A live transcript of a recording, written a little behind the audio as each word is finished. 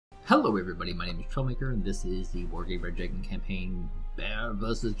Hello everybody, my name is Troublemaker, and this is the Wargame Red Dragon campaign, Bear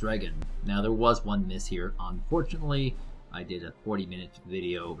vs. Dragon. Now there was one miss here. Unfortunately, I did a 40-minute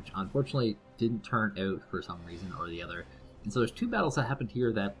video, which unfortunately didn't turn out for some reason or the other. And so there's two battles that happened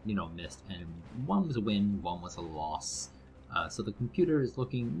here that, missed, and one was a win, one was a loss. So the computer is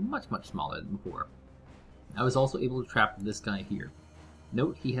looking much smaller than before. I was also able to trap this guy here.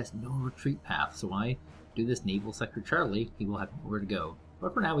 Note he has no retreat path, so when I do this Naval Sector Charlie, he will have nowhere to go.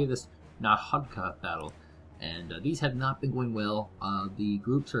 But for now, we have this Nahudka battle, and these have not been going well. The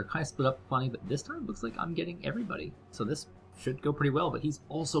groups are kind of split up funny, but this time it looks like I'm getting everybody. So this should go pretty well, but he's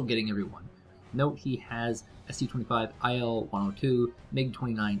also getting everyone. Note he has ST-25, IL-102,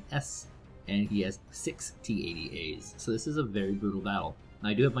 MiG-29S, and he has 6 T-80As. So this is a very brutal battle. Now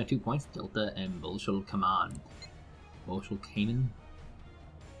I do have my 2 points, Delta and Bolshol Kaman. Bolshol Cayman?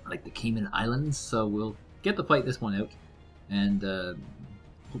 I like the Cayman Islands, so we'll get to fight this one out. And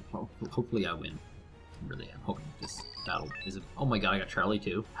hopefully I win. Really, I'm hoping this battle is a... Oh my god, I got Charlie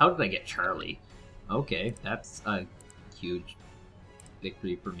too. How did I get Charlie? Okay, that's a huge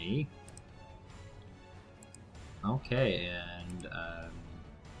victory for me. Okay, and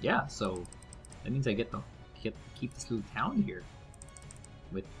yeah, so that means I get to keep this little town here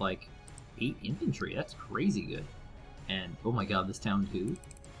with like 8 infantry. That's crazy good. And oh my god, this town too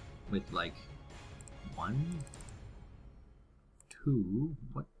with like 1, 2,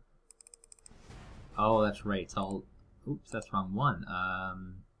 what? Oh, that's right. It's all. Oops, that's wrong one.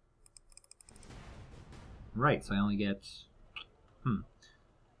 Right. So I only get.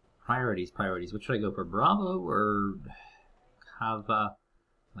 Priorities. What should I go for? Bravo or Kava?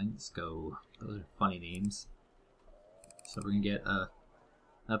 Let's go. Those are funny names. So we're gonna get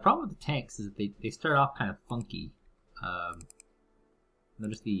the problem with the tanks is that they start off kind of funky.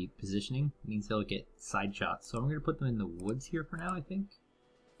 Notice the positioning means they'll get side shots. So I'm going to put them in the woods here for now, I think.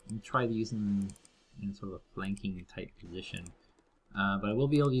 And try using them in sort of a flanking type position. But I will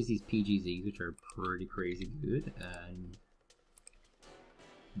be able to use these PGZs, which are pretty crazy good. And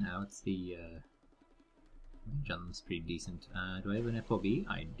now it's the range on them is pretty decent. Do I have an FOB?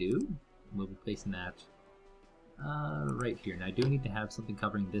 I do. We'll be placing that right here. And I do need to have something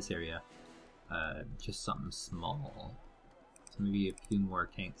covering this area. Just something small. So maybe a few more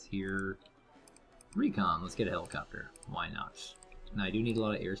tanks here. Recon, let's get a helicopter. Why not? Now I do need a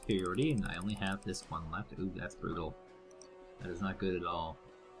lot of air superiority, and I only have this one left. Ooh, that's brutal. That is not good at all.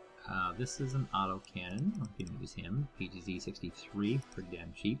 This is an auto cannon. I can use him. PGZ 63, pretty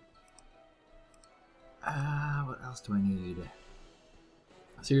damn cheap. What else do I need?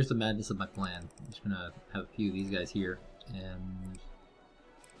 So here's the madness of my plan. I'm just gonna have a few of these guys here, and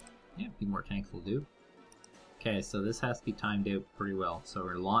yeah, a few more tanks will do. Okay, so this has to be timed out pretty well. So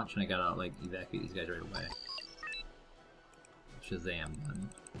we're gonna launch, and I gotta like evacuate these guys right away. Shazam done.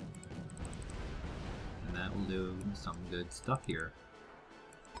 And that will do some good stuff here.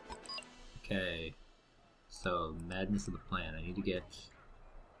 Okay, so madness of the plan. I need to get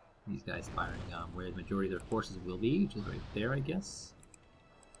these guys firing on where the majority of their forces will be, which is right there, I guess.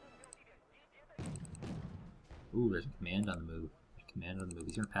 Ooh, there's a command on the move.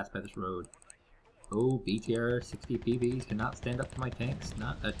 He's gonna pass by this road. Oh, BTR 60 PVs cannot stand up to my tanks.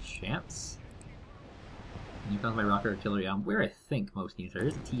 Not a chance. And here comes my rocket artillery on where I think most units are.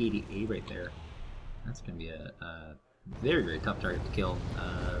 There's a T-80A right there. That's going to be a very tough target to kill.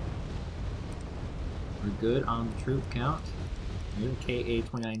 We're good on the troop count. Here's a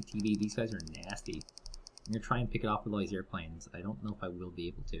KA-29 TV. These guys are nasty. I'm going to try and pick it off with all these airplanes. I don't know if I will be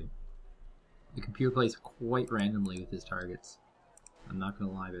able to. The computer plays quite randomly with his targets. I'm not going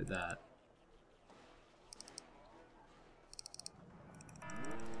to lie about that.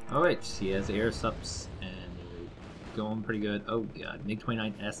 Alright, he has air subs, and they're going pretty good. Oh god,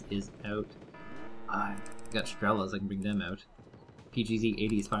 MiG-29S is out. I got Strellas, I can bring them out. PGZ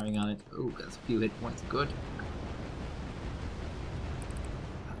 80 is firing on it. Oh, got a few hit points, good.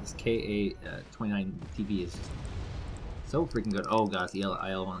 This KA-29 TV is just so freaking good. Oh god, it's the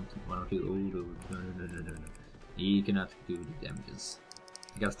IL-102. Oh, no. He cannot do the damages.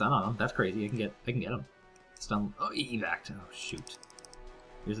 I got a stun on him, that's crazy, I can get him. Stun, oh, he evac'd, oh shoot.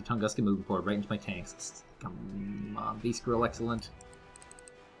 Here's a Tunguska moving forward, right into my tanks. Come on, B-Skrill, excellent.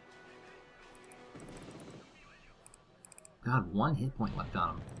 God, 1 hit point left on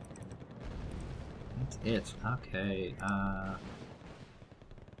him. That's it. Okay, I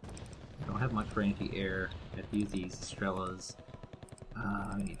don't have much for anti-air. I have to use these Strellas.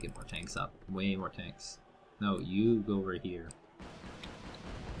 I need to get more tanks up. Way more tanks. No, you go over here.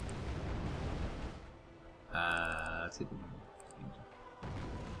 Let's see.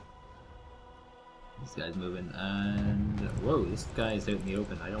 This guy's moving, and whoa, this guy is out in the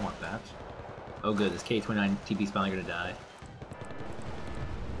open. I don't want that. Oh good, this K-29 TP's finally gonna die.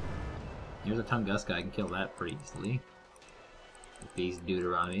 Here's a Tunguska, I can kill that pretty easily. With these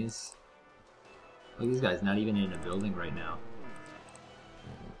Deuteronomies. Look at these guys, not even in a building right now.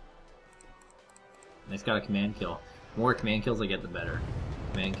 And it's got a command kill. The more command kills I get, the better.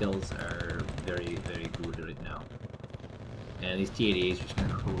 Command kills are very, very good right now. And these T-88s are just going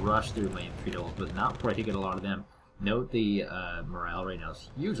to crush through my infantry doubles, but not before I can get a lot of them. Note the morale right now is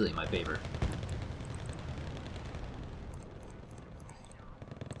hugely in my favor.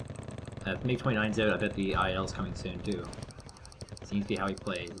 If MiG-29's out, I bet the IL's coming soon too. Seems to be how he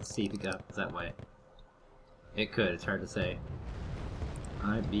plays. Let's see if it goes that way. It could, it's hard to say.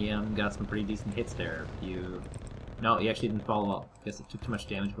 Alright, BM got some pretty decent hits there. No, he actually didn't follow up. Guess it took too much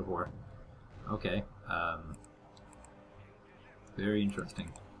damage before. Okay, very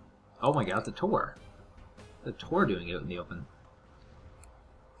interesting. Oh my god, it's a Tor! The Tor doing it out in the open.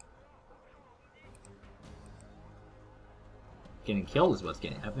 Getting killed is what's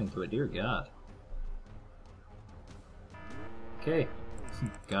happening to it, dear god. Okay,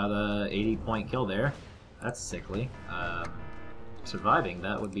 got a 80-point kill there. That's sickly. Surviving,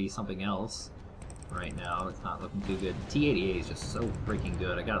 that would be something else. Right now, it's not looking too good. The T-88 is just so freaking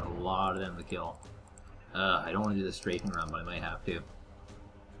good. I got a lot of them to kill. I don't want to do the strafing run, but I might have to.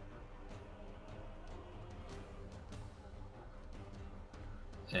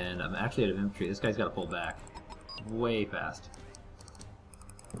 And I'm actually out of infantry. This guy's got to pull back. Way fast.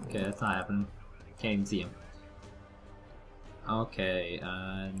 Okay, that's not happening. Can't even see him. Okay,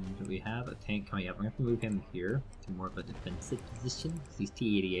 and we have a tank coming up. We're going to have to move him here to more of a defensive position, because these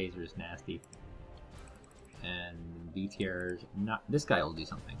T-88s are just nasty. And BTR's not... This guy will do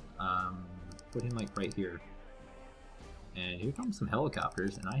something. Put him like right here. And here comes some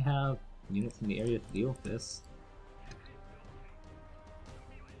helicopters, and I have units in the area to deal with this.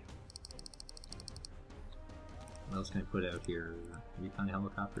 What else can I put out here? Recon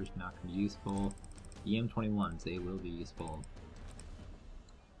helicopters, not going to be useful. The M21s, they will be useful.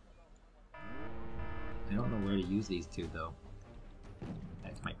 I don't know where to use these two though.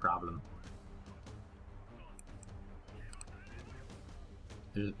 That's my problem.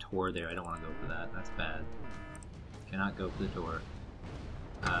 There's a Tor there, I don't want to go for that, that's bad. Cannot go for the Tor.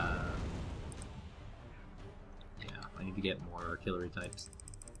 Yeah, I need to get more artillery types.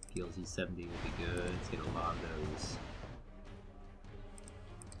 PLZ 70 would be good, let's get a lot of those.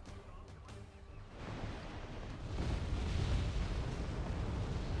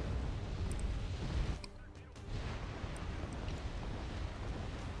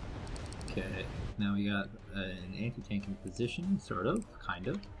 Okay, now we got an anti-tank in position, sort of, kind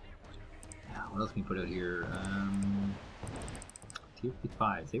of. Now, what else can we put out here? Tier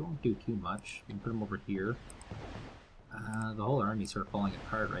 55s, they won't do too much. We can put them over here. The whole army's sort of falling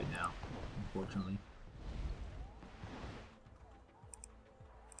apart right now, unfortunately.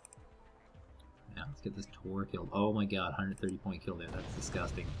 Now, let's get this Tor killed. Oh my god, 130-point kill there, that's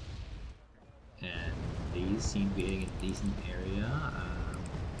disgusting. And these seem to be hitting a decent area.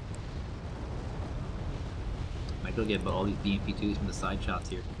 Might be able to get all these BMP2s from the side shots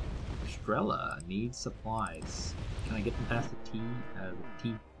here. Estrella needs supplies. Can I get them past the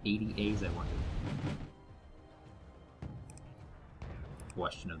T-80As, I wonder?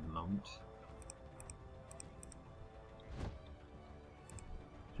 Question of the moment.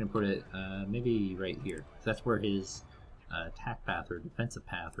 Can I put it maybe right here? So that's where his attack path or defensive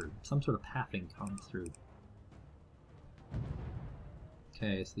path or some sort of pathing comes through.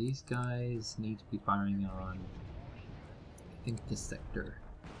 Okay, so these guys need to be firing on, I think, this sector.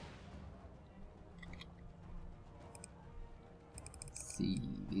 Let's see,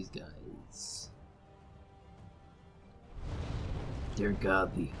 these guys. Dear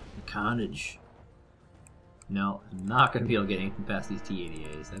God, the carnage. No, I'm not going to be able to get anything past these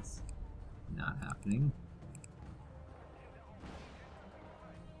T-88s. That's not happening.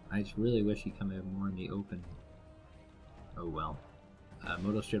 I just really wish he'd come out more in the open. Oh well.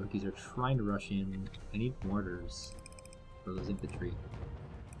 Moto Strelokis are trying to rush in. I need mortars for those infantry.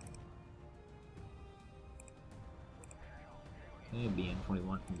 Okay,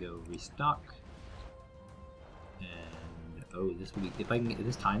 BM21 can go restock. And oh, this will be, if I can get, if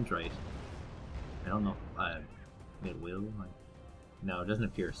this time's right. I don't know if it will. No, it doesn't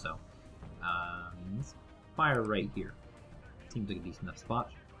appear so. Let's fire right here. Seems like a decent enough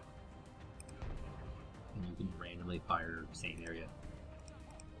spot. And you can randomly fire the same area.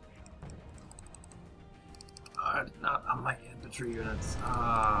 Not on my infantry units.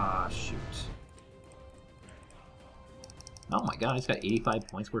 Ah, shoot. Oh my god, I just got 85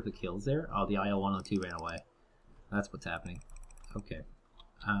 points worth of kills there. Oh, the IL-102 ran away. That's what's happening. Okay.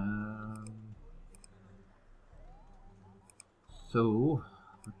 So,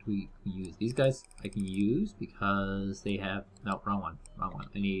 what do we use? These guys I can use because they have... No, wrong one. Wrong one.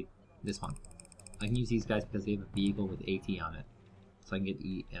 I need this one. I can use these guys because they have a vehicle with AT on it. So I can get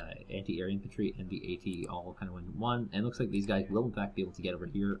anti-air infantry and the AT all kind of in one. And it looks like these guys will in fact be able to get over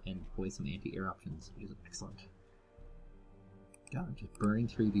here and deploy some anti-air options, which is excellent. God, I'm just burning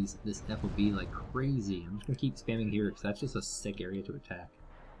through this FOB like crazy. I'm just going to keep spamming here because that's just a sick area to attack.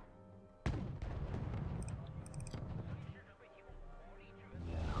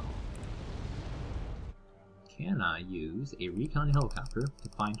 Now, can I use a recon helicopter to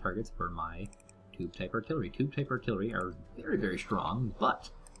find targets for my tube-type artillery? Tube-type artillery are very, very strong, but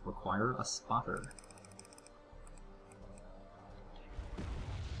require a spotter.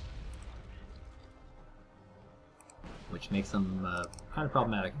 Which makes them kind of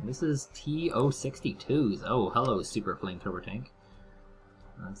problematic. This is TO-62s. Oh, hello, super flamethrower tank.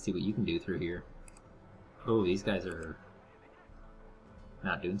 Let's see what you can do through here. Oh, these guys are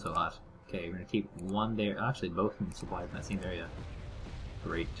not doing so hot. Okay, we're gonna keep one there. Actually, both of them supplied in that same area.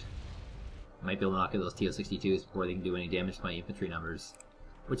 Great. Might be able to knock out those TO-62s before they can do any damage to my infantry numbers,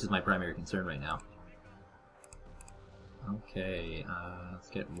 which is my primary concern right now. Okay, let's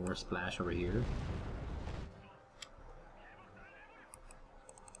get more splash over here.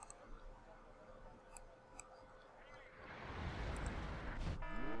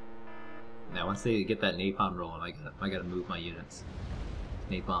 Now, once they get that napalm rolling, I gotta move my units.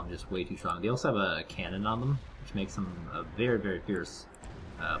 Napalm just way too strong. They also have a cannon on them, which makes them a very, very fierce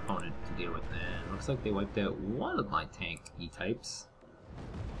opponent to deal with. And it looks like they wiped out one of my tank E-types.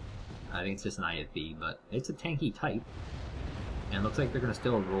 I think it's just an IFV, but it's a tanky type. And it looks like they're gonna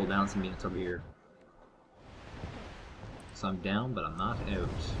still roll down some units over here. So I'm down, but I'm not out.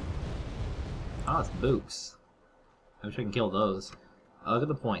 Oh, it's Books. I wish I can kill those. Look at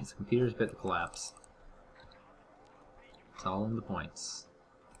the points. Computer's bit to collapse. It's all in the points.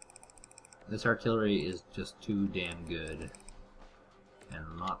 This artillery is just too damn good.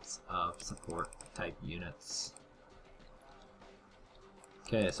 And lots of support type units.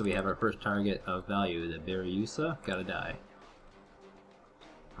 Okay, so we have our first target of value, the Beryusa. Gotta die.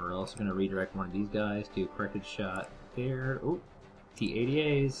 We're also gonna redirect one of these guys to corrected shot there. Oh,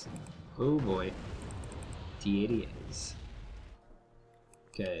 T-80As. Oh boy. T-80As.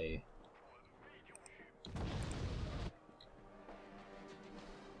 Okay.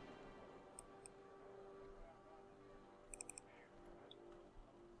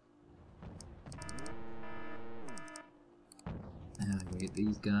 Now I'm gonna get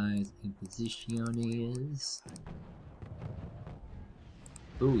these guys in positions.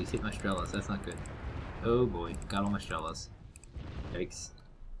 Ooh, he's hit my Strelas. That's not good. Oh boy, got all my Strelas. Yikes.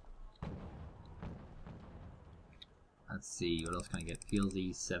 Let's see, what else can I get? Feels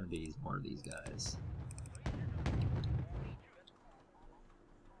these 70s, more of these guys.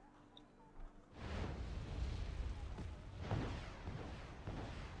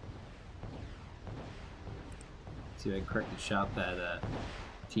 See if I can correctly shot that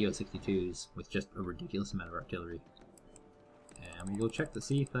TO-62s with just a ridiculous amount of artillery. And we'll go check to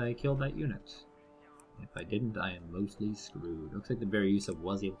see if I killed that unit. If I didn't, I am mostly screwed. Looks like the Beryusa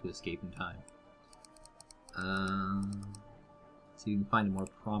was able to escape in time. So you can find a more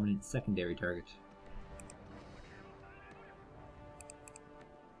prominent secondary target.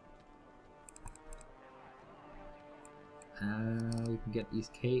 We can get these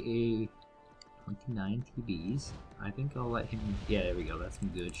KA-29 TBs. I think I'll let him... Yeah, there we go. That's some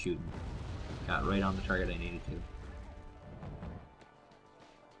good shooting. Got right on the target I needed to.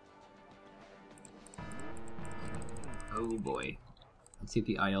 Oh boy. Let's see if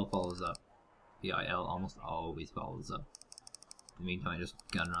the IL follows up. The IL almost always follows up. In the meantime, I just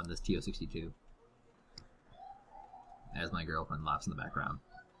gun around this TO-62 as my girlfriend laughs in the background.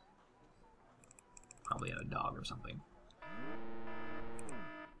 Probably at a dog or something.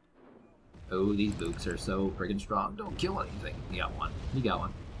 Oh, these books are so friggin' strong. Don't kill anything. You got one. You got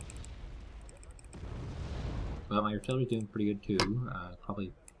one. Well, my artillery's doing pretty good too.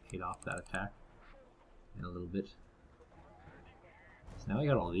 Probably paid off that attack in a little bit. So now I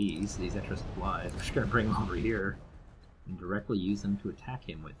got all these extra supplies. We're just gonna bring them over here and directly use them to attack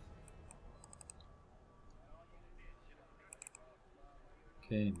him with.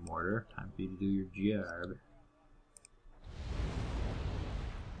 Okay, mortar, time for you to do your job.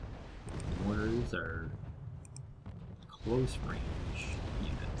 Mortars are close range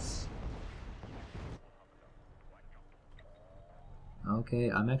units. Okay,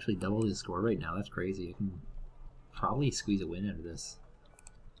 I'm actually double the score right now. That's crazy. probably squeeze a win out of this,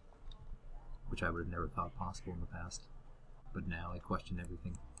 which I would have never thought possible in the past. But now I question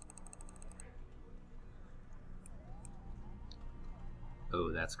everything.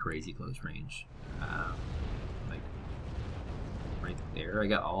 Oh, that's crazy close range. Like, right there, I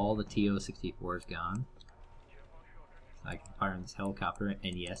got all the TO-64s gone. I can fire on this helicopter,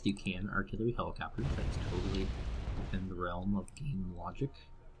 and yes, you can artillery helicopters. That's totally within the realm of game logic.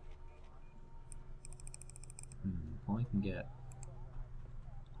 All I can get.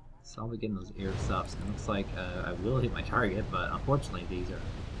 So I'll be getting those air subs. It looks like I will hit my target, but unfortunately these are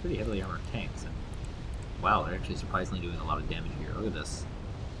pretty heavily armored tanks. And wow, they're actually surprisingly doing a lot of damage here. Look at this.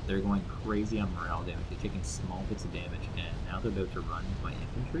 They're going crazy on morale damage. They're taking small bits of damage, and now they're about to run my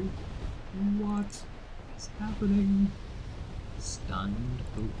infantry. What is happening? Stunned.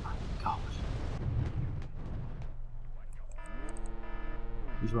 Oh my god.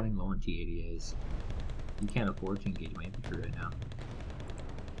 He's running low on T-80As. You can't afford to engage my infantry right now.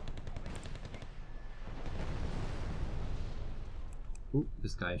 Ooh,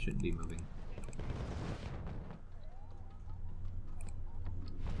 this guy shouldn't be moving.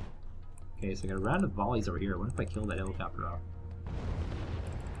 Okay, so I got a round of volleys over here. What if I kill that helicopter off?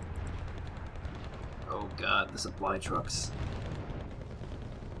 Oh god, the supply trucks.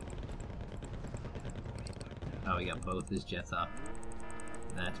 Oh, we got both his jets off.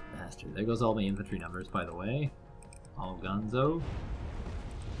 That bastard. There goes all my infantry numbers, by the way. All gunzo.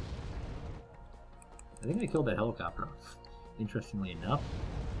 I think I killed that helicopter off. Interestingly enough.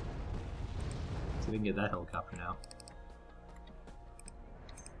 So we can get that helicopter now.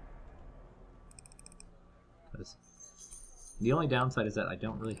 The only downside is that I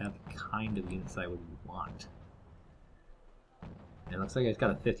don't really have the kind of units I would want. And it looks like it's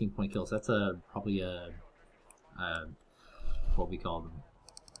got a 15-point kill, so that's probably a what we call them.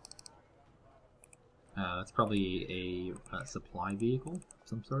 That's probably a supply vehicle of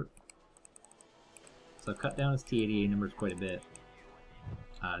some sort. So I've cut down his T-80A numbers quite a bit.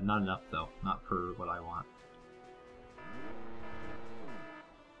 Not enough though, not for what I want.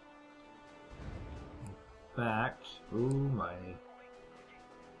 In fact, oh my.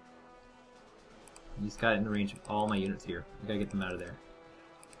 He's got in range of all my units here. I gotta get them out of there.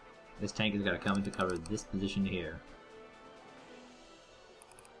 This tank has gotta come in to cover this position here.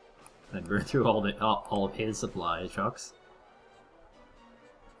 And burn through all of his supply trucks.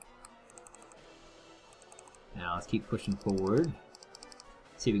 Now let's keep pushing forward.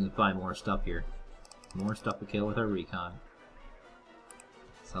 See if we can find more stuff here. More stuff to kill with our recon.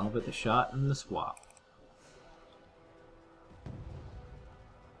 It's all about the shot and the swap.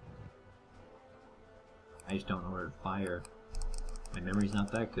 I just don't know where to fire. My memory's not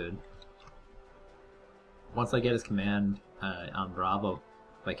that good. Once I get his command on Bravo,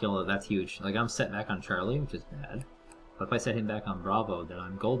 if I kill it, that's huge. Like, I'm set back on Charlie, which is bad. But if I set him back on Bravo, then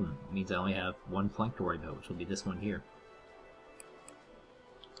I'm golden. It means I only have one flank to worry about, which will be this one here.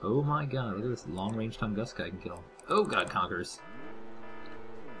 Oh my god, look at this long-range Tunguska I can kill. Oh god, Conquerors.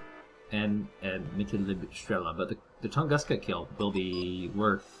 And Strela, but the Tunguska kill will be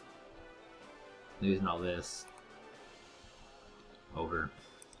worth losing all this. Over.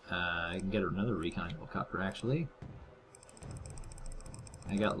 I can get another recon helicopter actually.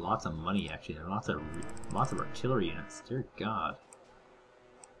 I got lots of money actually. There are lots of artillery units. Dear God.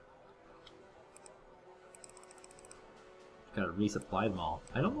 Gotta resupply them all.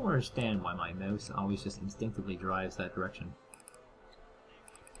 I don't understand why my mouse always just instinctively drives that direction.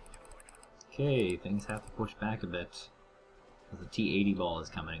 Okay, things have to push back a bit. The T-80 ball is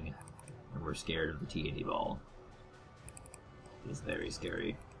coming. And we're scared of the T-80 ball. It's very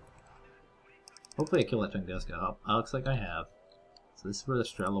scary. Hopefully I kill that Tunguska. Oh, looks like I have. So this is where the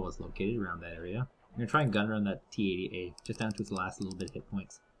Strela was located, around that area. I'm going to try and gun around that T-80A, just down to its last little bit of hit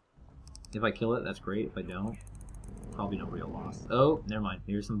points. If I kill it, that's great. If I don't, probably no real loss. Oh, never mind.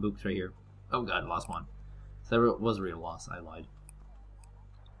 Here's some books right here. Oh god, lost one. So that was a real loss. I lied.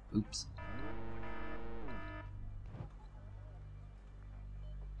 Oops.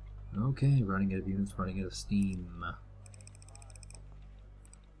 Okay, running out of units, running out of steam.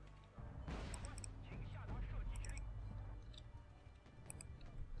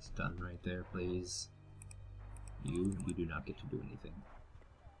 Stun right there, please. You do not get to do anything.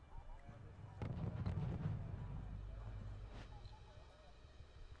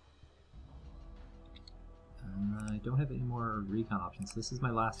 I don't have any more recon options. This is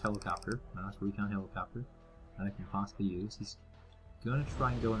my last helicopter, my last recon helicopter that I can possibly use. He's gonna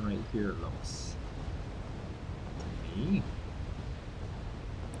try and go in right here, it looks to me.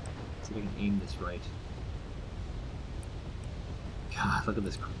 Let's see if I can aim this right. God, look at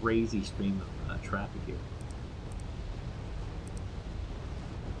this crazy stream of traffic here.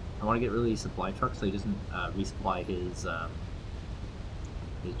 I want to get rid of these supply trucks so he doesn't resupply his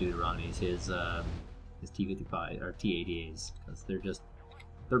Deuteroni's, his T-55 or T-80As, because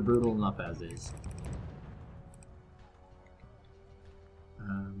they're brutal enough as is.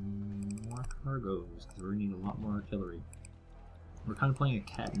 More cargoes, because we're going to need a lot more artillery. We're kind of playing a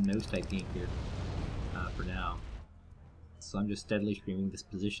cat and mouse type game here for now. So I'm just steadily streaming this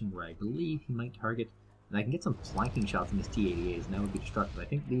position where I believe he might target, and I can get some flanking shots on his T-80As, and that would be destructive. I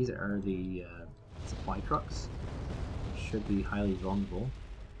think these are the supply trucks. Should be highly vulnerable.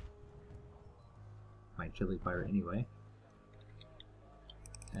 My artillery fire anyway.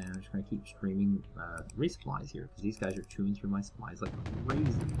 And I'm just going to keep streaming resupplies here, because these guys are chewing through my supplies like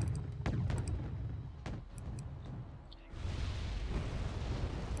crazy.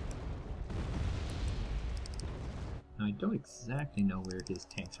 Now, I don't exactly know where his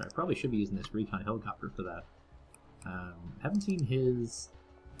tanks are. I probably should be using this recon helicopter for that. Haven't seen his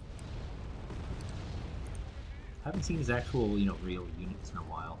actual, real units in a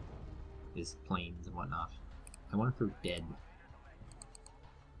while. His planes and whatnot. I wonder if they're dead.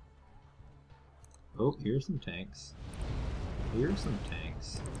 Oh, here's some tanks. Here's some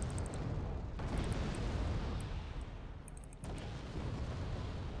tanks.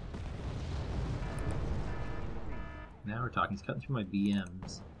 Now we're talking. He's cutting through my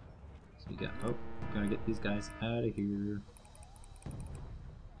BMs. So we got. Oh, gotta get these guys out of here.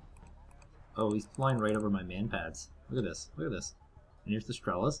 Oh, he's flying right over my man pads. Look at this. Look at this. And here's the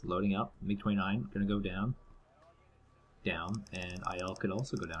Strelas loading up. MiG-29 gonna go down. Down. And IL could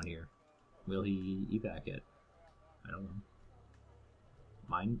also go down here. Will he evac it? I don't know.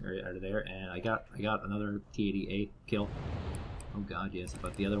 Mine are out of there, and I got another T-80A kill. Oh god, yes,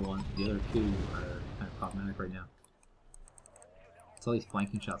 but the other two are kind of problematic right now. It's all these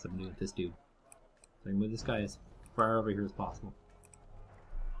flanking shots I've been doing with this dude. So I can move this guy as far over here as possible.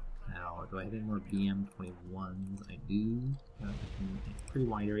 Now, do I have any more BM-21s? I do. Pretty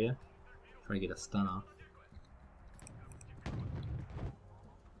wide area. Try to get a stun off.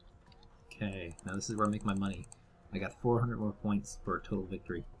 Okay, now this is where I make my money. I got 400 more points for a total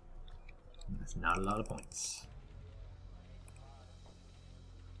victory. That's not a lot of points.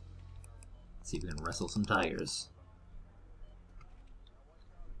 Let's see if we can wrestle some tigers.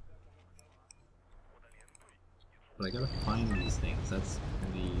 But I gotta find these things. That's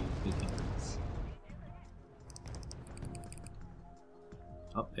gonna be a big hindrance.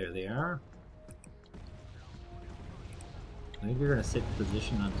 Oh, there they are. I think we're gonna sit in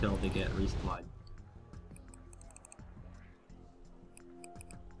position until they get resupplied.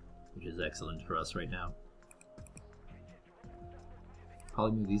 Which is excellent for us right now.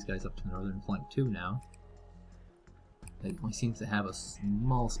 Probably move these guys up to the northern flank too now. It only seems to have a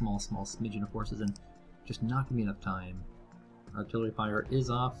small smidgen of forces and just not gonna be enough time. Artillery fire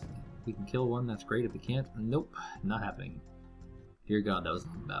is off. If we can kill one, that's great. If we can't, nope, not happening. Dear God, that was a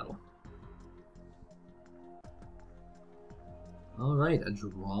long battle. Alright, a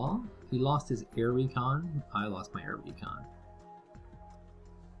draw. He lost his air recon. I lost my air recon.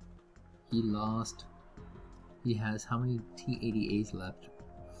 He has how many T-80As left?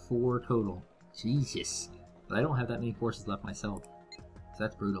 4 total. Jesus. But I don't have that many forces left myself. So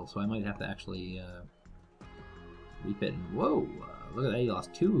that's brutal, so I might have to actually refit. And whoa! Look at that, he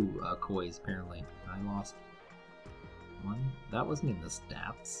lost 2 kois apparently. I lost 1. That wasn't in the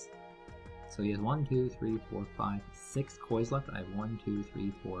stats. So he has 1, 2, 3, 4, 5, 6 kois left. I have 1, 2,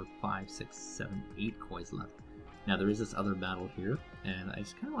 3, 4, 5, 6, 7, 8 kois left. Now there is this other battle here, and I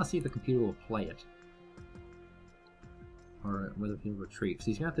just kind of want to see if the computer will play it. Or whether he'll retreat. So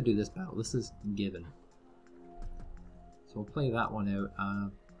he's going to have to do this battle. This is given. So we'll play that one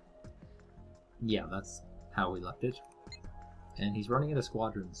out. Yeah, that's how we left it. And he's running into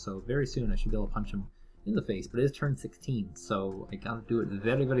squadrons, so very soon I should be able to punch him in the face. But it is turn 16, so I gotta do it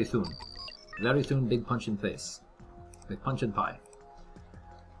very, very soon. Very soon, big punch in face. Big punch in pie.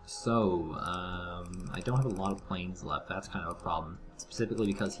 So, I don't have a lot of planes left. That's kind of a problem. Specifically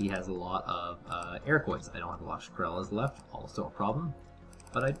because he has a lot of aircoys. I don't have a lot of Strellas left. Also a problem.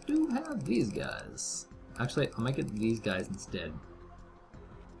 But I do have these guys. Actually, I might get these guys instead.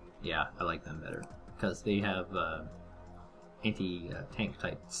 Yeah, I like them better. Because they have anti-tank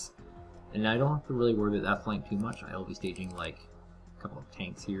types. And I don't have to really worry about that flank too much. I'll be staging like a couple of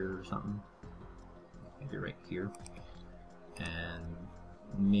tanks here or something. Maybe right here. And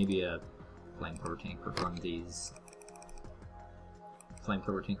maybe a flamethrower tank for funsies.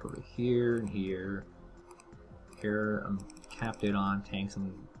 Flamethrower tank over here and here. Here I'm capped out on. Tanks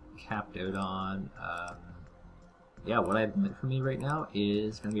I'm capped out on. Yeah, what I have meant for me right now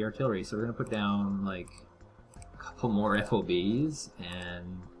is going to be artillery. So we're going to put down like a couple more FOBs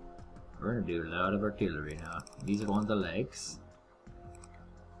and We're gonna do a lot of artillery now. These are the ones I likes.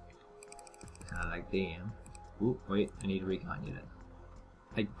 I like them. Ooh, wait, I need a recon unit.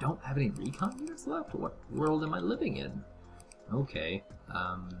 I don't have any recon units left? What world am I living in? Okay,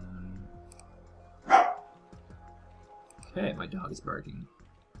 okay, my dog is barking.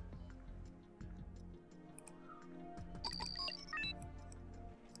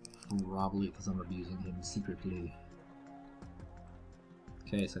 Probably because I'm abusing him secretly.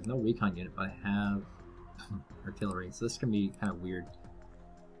 Okay, so I have no recon unit, but I have artillery, so this is going to be kind of weird.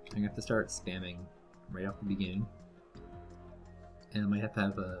 I'm going to have to start spamming right off the beginning. And I might have to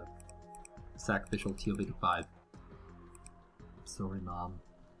have a sacrificial TO-55. Sorry, Mom.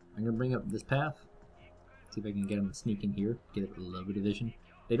 I'm going to bring up this path, see if I can get him to sneak in here, get a little bit of vision.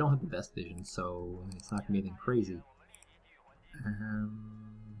 They don't have the best vision, so it's not going to be anything crazy.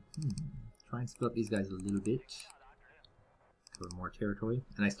 Try and split up these guys a little bit. Cover more territory.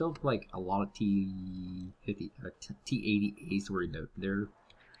 And I still have like a lot of T-80 A's to worry about. They're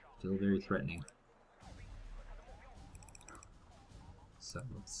still very threatening. So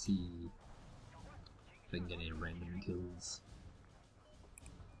let's see if I can get any random kills.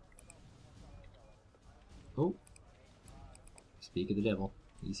 Oh! Speak of the devil.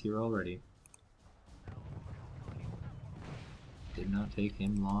 He's here already. Did not take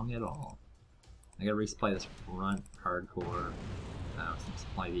him long at all. I gotta resupply this front hardcore some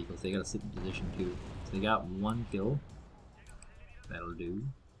supply vehicles. They gotta sit in position too. So they got one kill. That'll do.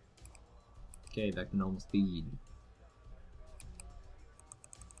 Okay, back to normal speed.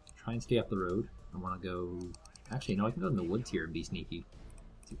 Try and stay off the road. I wanna go... Actually, no, I can go in the woods here and be sneaky.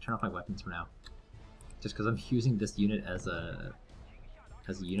 So turn off my weapons for now. Just because I'm using this unit as a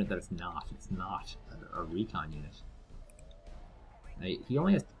unit that it's not. It's not a recon unit. He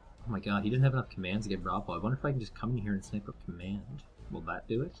only has... Oh my god, he doesn't have enough commands to get Bravo. I wonder if I can just come in here and snipe up command. Will that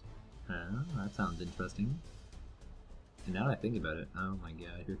do it? That sounds interesting. And now that I think about it, oh my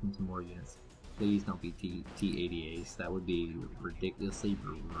god, here come some more units. Please don't be T-80As. That would be ridiculously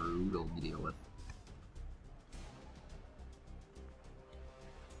brutal to deal with.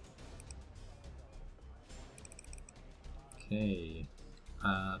 Okay.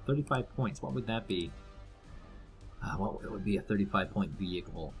 35 points. What would that be? What would be a 35-point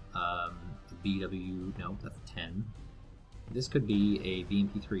vehicle? A BW, no, that's 10. This could be a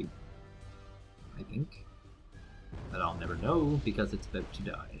BMP-3, I think. But I'll never know because it's about to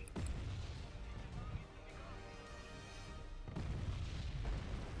die.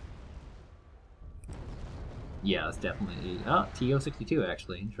 Yeah, that's definitely... Oh, TO-62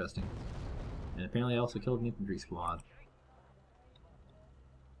 actually, interesting. And apparently I also killed an infantry squad.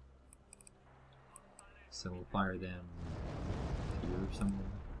 So we'll fire them here somewhere.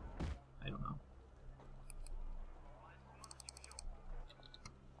 I don't know.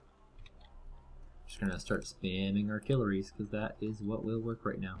 Just gonna start spamming artilleries because that is what will work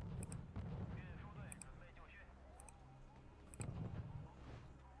right now.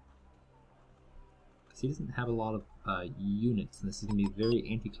 Because he doesn't have a lot of units, and this is gonna be very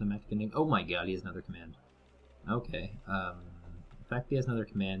anticlimactic ending. Oh my god, he has another command. Okay. The fact he has another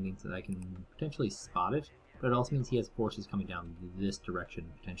command means that I can potentially spot it, but it also means he has forces coming down this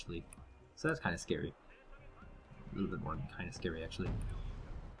direction, potentially. So that's kind of scary. A little bit more than kind of scary, actually.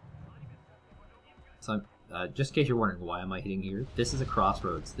 So, just in case you're wondering why am I hitting here, this is a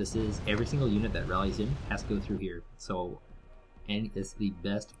crossroads. This is every single unit that rallies in has to go through here. So, and it's the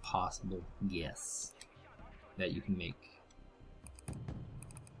best possible guess that you can make.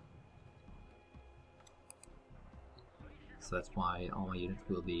 So that's why all my units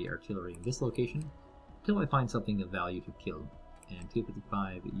will be artillery in this location until I find something of value to kill. And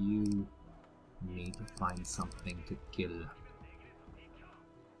T-55, you need to find something to kill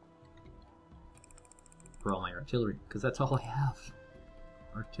for all my artillery, because that's all I have.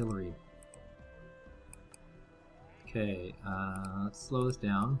 Artillery. Okay, let's slow this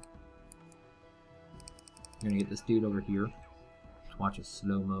down. I'm gonna get this dude over here to watch a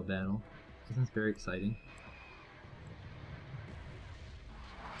slow-mo battle. This is very exciting.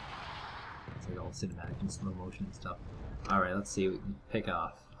 It's like all cinematic and slow motion and stuff. Alright, let's see what we can pick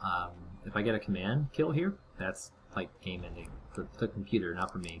off. If I get a command kill here, that's like game ending. For the computer,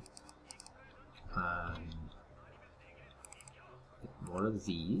 not for me. More of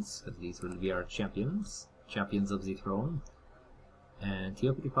these, because these will be our champions. Champions of the throne. And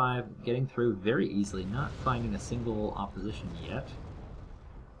TO-55 getting through very easily, not finding a single opposition yet.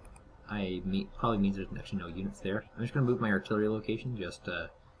 Probably means there's actually no units there. I'm just going to move my artillery location just so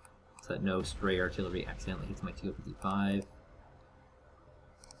that no stray artillery accidentally hits my TO-55.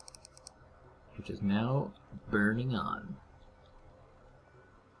 Which is now burning on.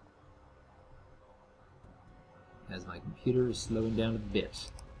 as my computer is slowing down a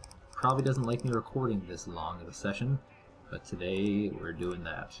bit. Probably doesn't like me recording this long of a session, but today we're doing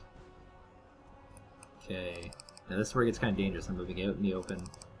that. Okay, now this is where it gets kind of dangerous. I'm moving out in the open.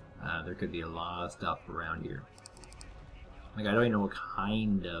 There could be a lot of stuff around here. Like, I don't even know what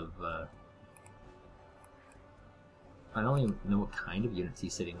kind of I don't even know what kind of units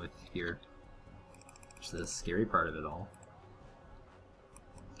he's sitting with here, which is the scary part of it all.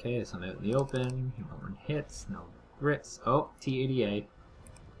 Okay, so I'm out in the open. No one hits, no grits. Oh, T-80A.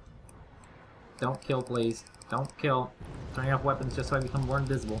 Don't kill, please. Don't kill. Turning off weapons just so I become more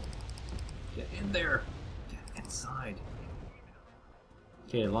invisible. Get in there. Get inside.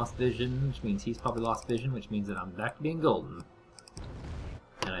 Okay, I lost vision, which means he's probably lost vision, which means that I'm back to being golden.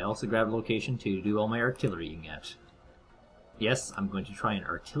 And I also grabbed a location to do all my artillerying at. Yes, I'm going to try and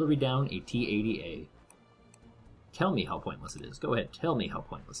artillery down a T-80A. Tell me how pointless it is. Go ahead, tell me how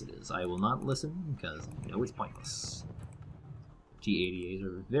pointless it is. I will not listen, because I know it's pointless. T-80As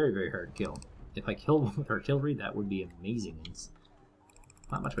are very, very hard to kill. If I kill one with artillery, that would be amazing. It's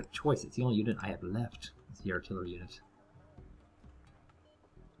not much of a choice. It's the only unit I have left. It's the artillery unit.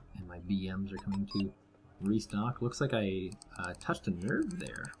 And my BMs are coming to restock. Looks like I touched a nerve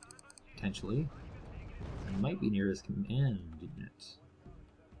there, potentially. I might be near his command unit.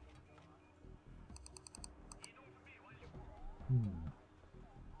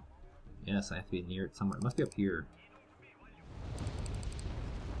 Yes, I have to be near it somewhere. It must be up here.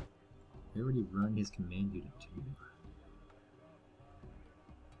 Where would he run his command unit to?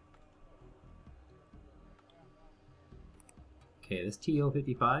 Okay, this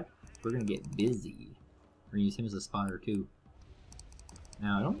TO-55, we're gonna get busy. We're gonna use him as a spotter too.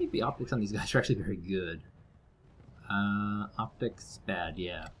 Now, I don't think the optics on these guys are actually very good. Optics, bad,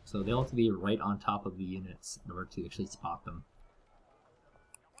 yeah. So they'll have to be right on top of the units in order to actually spot them.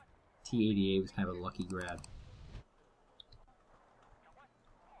 T-80A was kind of a lucky grab.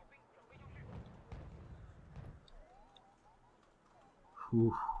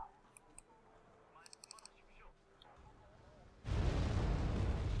 Whew.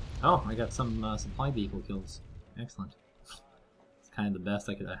 Oh, I got some supply vehicle kills. Excellent. It's kind of the best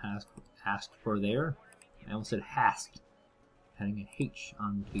I could have asked for there. I almost said hasked. Adding a H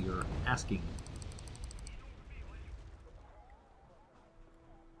onto your asking.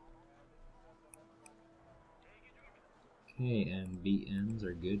 Okay, and BMs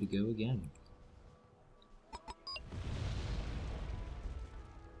are good to go again.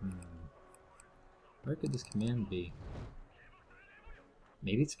 Where could this command be?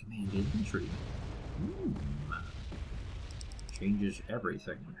 Maybe it's command infantry. Changes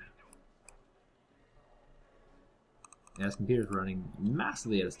everything. Yeah, his computer's running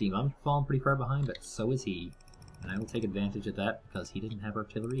massively out of steam. I'm falling pretty far behind, but so is he. And I will take advantage of that because he doesn't have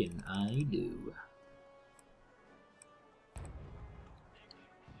artillery and I do.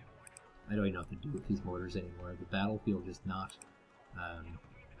 I don't even know what to do with these mortars anymore. The battlefield is not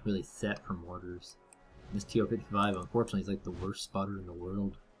really set for mortars. This TO-55, unfortunately, is like the worst spotter in the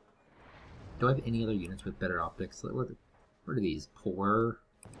world. Do I have any other units with better optics? What are these? Poor?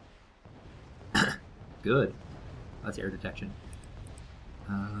 Good. That's air detection.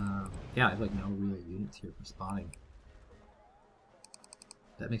 Yeah, I have like no real units here for spotting.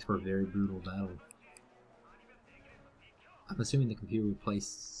 That makes for a very brutal battle. I'm assuming the computer would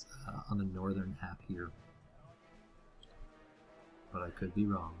place on the northern half here. But I could be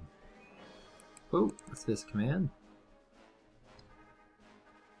wrong. Oh, what's this command?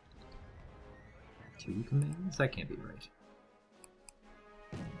 2 commands? That can't be right.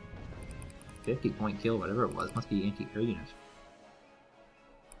 50-point kill, whatever it was, must be anti-air unit.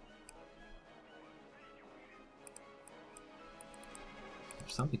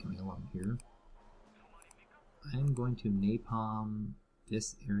 There's something coming along here. I'm going to napalm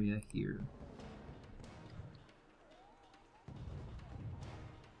this area here.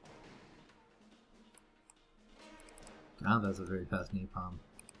 Ah, that's a very fast napalm.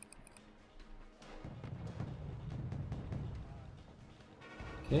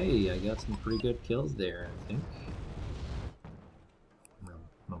 Okay, I got some pretty good kills there, I think. Well,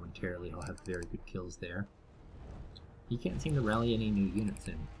 momentarily I'll have very good kills there. He can't seem to rally any new units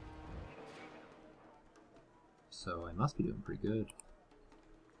in. So I must be doing pretty good.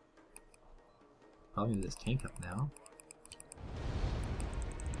 Probably move this tank up now.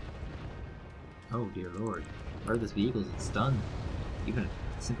 Oh dear lord. Where are this vehicle? Is it stunned? Even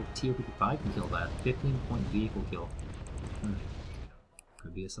a simple TO-55 can kill that. 15-point vehicle kill.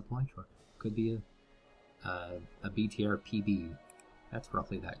 Could be a supply truck. Could be a BTR PB. That's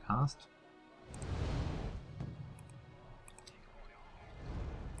roughly that cost.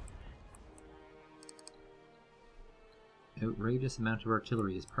 outrageous amount of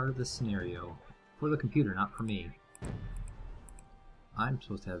artillery is part of this scenario. For the computer, not for me. I'm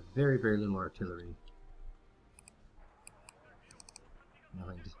supposed to have very, very little artillery. Now if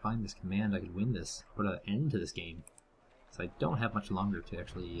I can just find this command, I could win this. Put an end to this game. So I don't have much longer to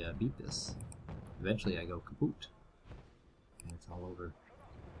actually beat this. Eventually I go kaput. And it's all over.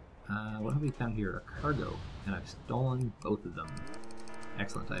 What have we found here? A cargo. And I've stolen both of them.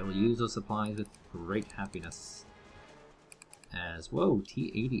 Excellent. I will use those supplies with great happiness. As, whoa,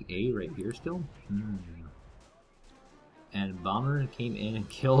 T-80A right here still? And Bomber came in and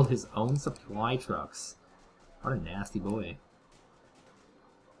killed his own supply trucks. What a nasty boy.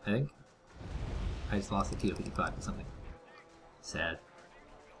 I think I just lost the T-55 or something. Sad.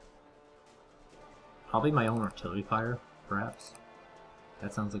 Probably my own artillery fire, perhaps.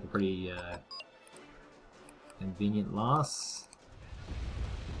 That sounds like a pretty convenient loss.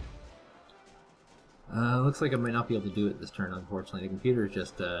 Looks like I might not be able to do it this turn, unfortunately. The computer is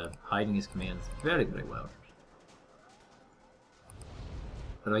just hiding his commands very, very well.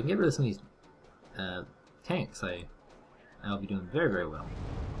 But if I can get rid of some of these tanks, I'll be doing very, very well.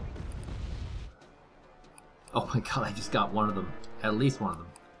 Oh my god, I just got one of them. At least one of them.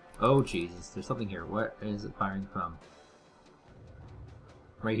 Oh Jesus, there's something here. Where is it firing from?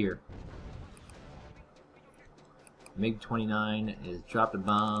 Right here. MiG-29 is dropped a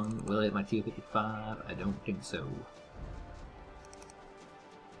bomb. Will it hit my T-55? I don't think so.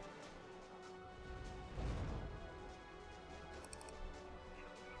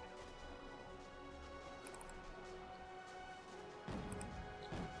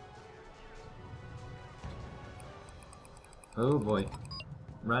 Oh boy.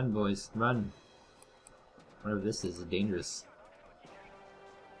 Run, boys. Run. Whatever this is dangerous.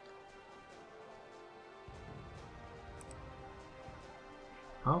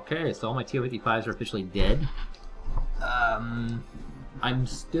 Okay, so all my T-55s are officially dead. I'm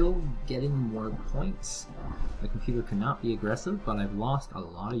still getting more points. The computer cannot be aggressive, but I've lost a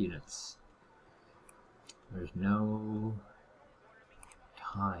lot of units. There's no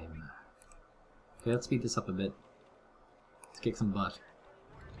time. Okay, let's speed this up a bit. Let's kick some butt.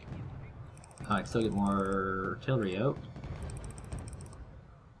 I can still get more artillery out.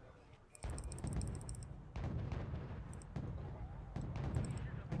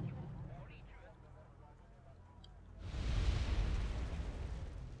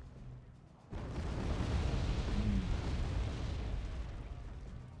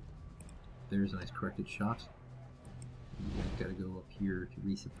 There's a nice corrected shot. Gotta go up here to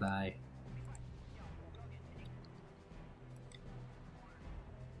resupply.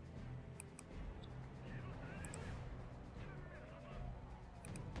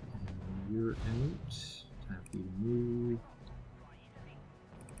 And you're out. Time for you to move.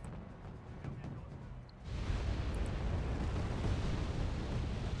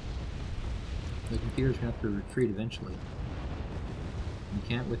 The computer's gonna have to retreat eventually. You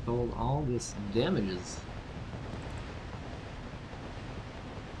can't withhold all this damages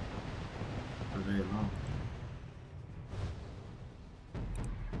for very long.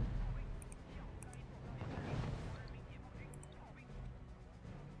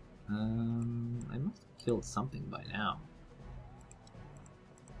 I must have killed something by now.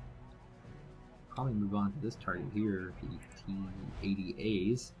 Probably move on to this target here, the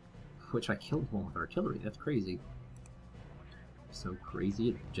T-80As, which I killed one with artillery. That's crazy. So crazy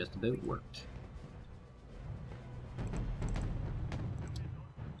it just about worked.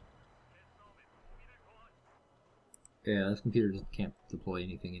 Yeah, this computer just can't deploy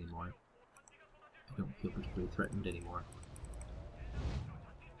anything anymore. I don't feel particularly threatened anymore.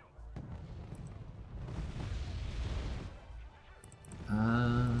 I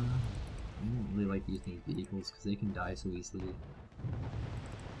don't really like using these vehicles because they can die so easily.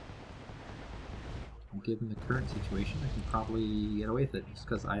 Given the current situation, I can probably get away with it just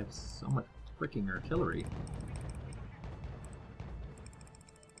because I have so much freaking artillery.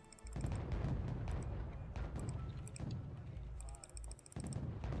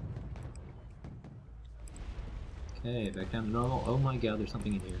 Okay, back down to normal. Oh my god, there's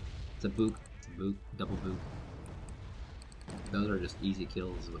something in here. It's a book. It's a book. Double book. Those are just easy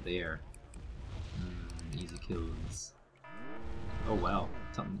kills, is what they are. Easy kills. Oh wow,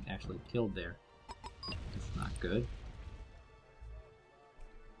 something actually killed there. That's not good.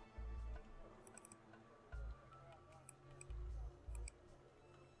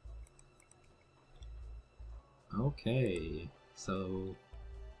 Okay, so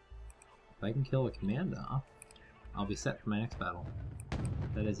if I can kill a command off, I'll be set for my next battle.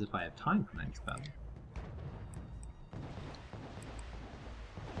 That is, if I have time for my next battle.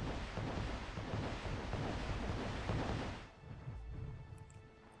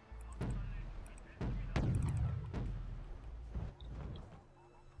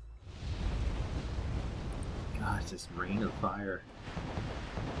 this rain of fire.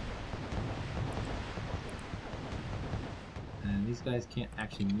 And these guys can't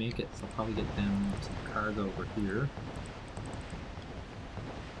actually make it, so I'll probably get them some cargo over here.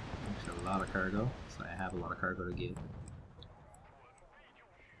 Actually, a lot of cargo, so I have a lot of cargo to give.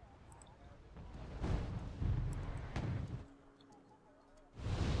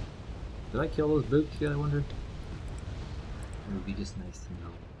 Did I kill those boots yet, I wonder? It would be just nice to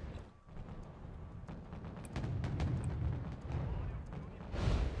know.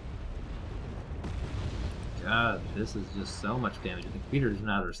 God, this is just so much damage. The computer doesn't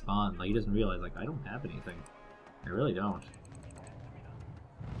know how to respond. Like, he doesn't realize, like, I don't have anything. I really don't.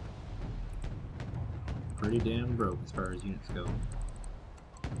 Pretty damn broke as far as units go.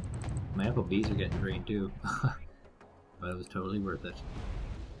 My FOBs are getting drained too. But it was totally worth it.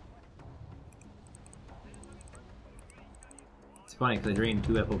 It's funny because I drained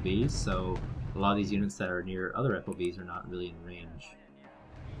 2 FOBs, so a lot of these units that are near other FOBs are not really in range.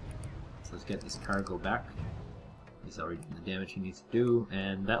 So let's get this cargo back. He's already done the damage he needs to do,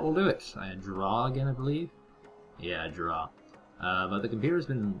 and that will do it. I draw again, I believe. Yeah, draw. But the computer's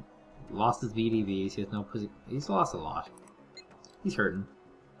been lost his VDVs. He has no. He's lost a lot. He's hurting.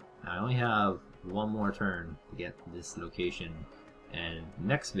 Now, I only have one more turn to get this location, and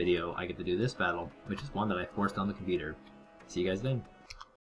next video I get to do this battle, which is one that I forced on the computer. See you guys then.